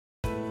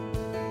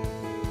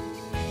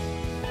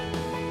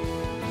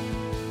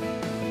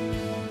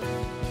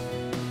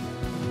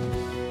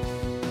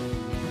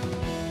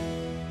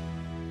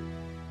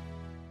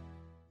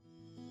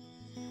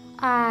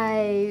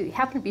I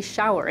happened to be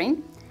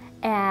showering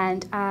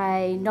and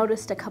I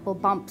noticed a couple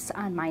bumps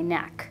on my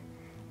neck,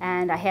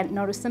 and I hadn't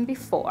noticed them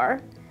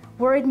before.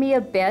 Worried me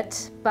a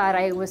bit, but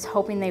I was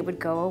hoping they would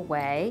go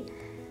away.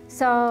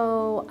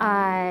 So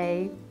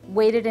I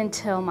waited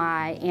until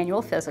my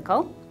annual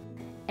physical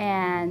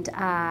and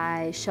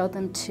I showed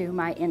them to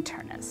my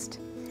internist.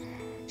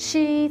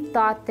 She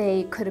thought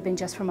they could have been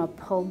just from a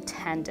pulled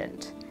tendon,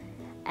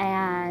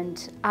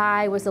 and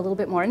I was a little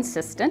bit more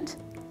insistent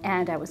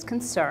and I was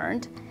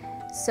concerned.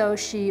 So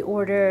she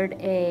ordered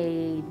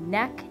a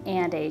neck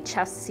and a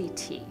chest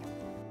CT.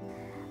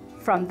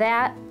 From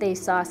that, they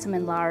saw some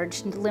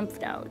enlarged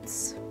lymph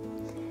nodes.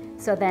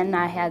 So then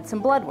I had some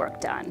blood work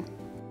done.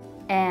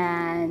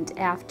 And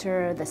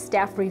after the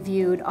staff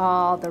reviewed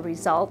all the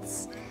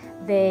results,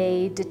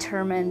 they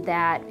determined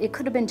that it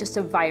could have been just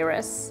a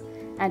virus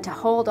and to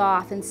hold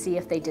off and see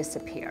if they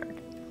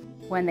disappeared.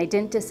 When they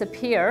didn't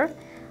disappear,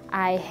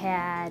 I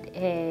had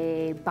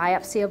a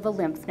biopsy of a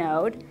lymph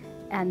node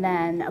and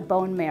then a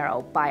bone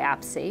marrow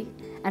biopsy,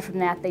 and from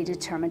that they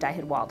determined I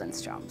had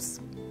Waldenstrom's.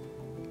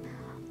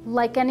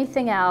 Like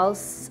anything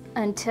else,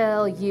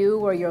 until you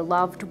or your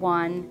loved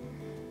one,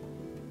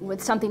 when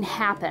something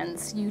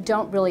happens, you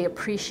don't really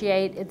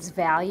appreciate its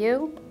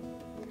value.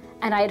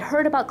 And I had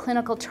heard about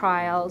clinical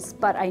trials,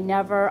 but I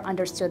never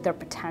understood their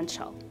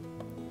potential.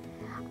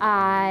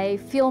 I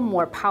feel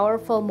more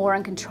powerful, more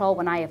in control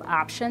when I have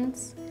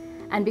options.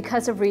 And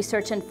because of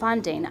research and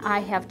funding, I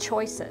have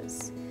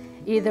choices,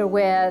 either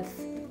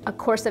with a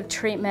course of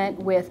treatment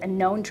with a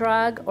known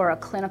drug or a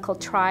clinical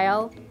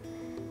trial.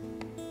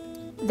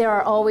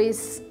 There's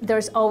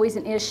always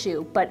an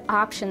issue, but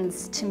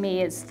options to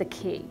me is the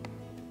key.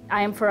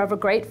 I am forever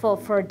grateful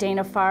for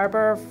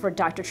Dana-Farber, for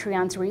Dr.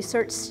 Trion's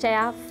research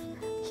staff.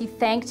 He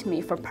thanked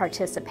me for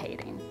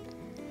participating.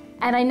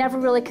 And I never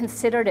really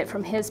considered it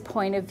from his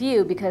point of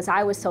view because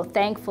I was so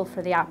thankful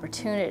for the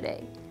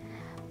opportunity.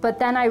 But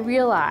then I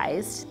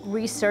realized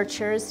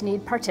researchers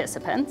need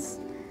participants,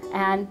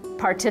 and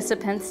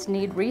participants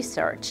need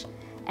research.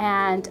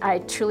 And I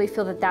truly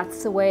feel that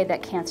that's the way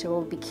that cancer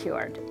will be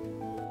cured.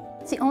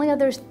 The only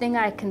other thing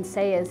I can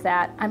say is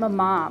that I'm a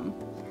mom,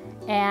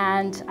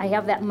 and I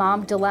have that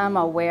mom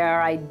dilemma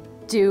where I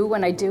do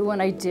and I do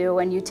and I do,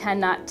 and you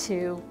tend not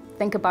to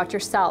think about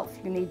yourself.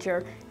 You need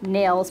your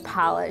nails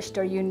polished,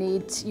 or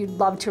you'd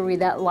love to read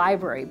that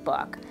library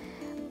book.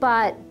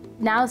 But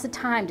now's the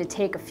time to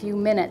take a few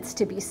minutes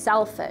to be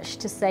selfish,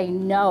 to say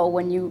no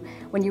when you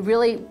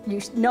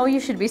know you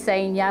should be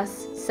saying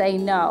yes, say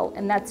no.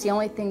 And that's the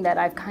only thing that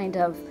I've kind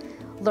of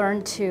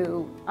learned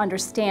to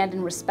understand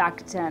and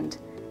respect and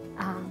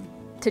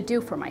to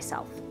do for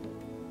myself.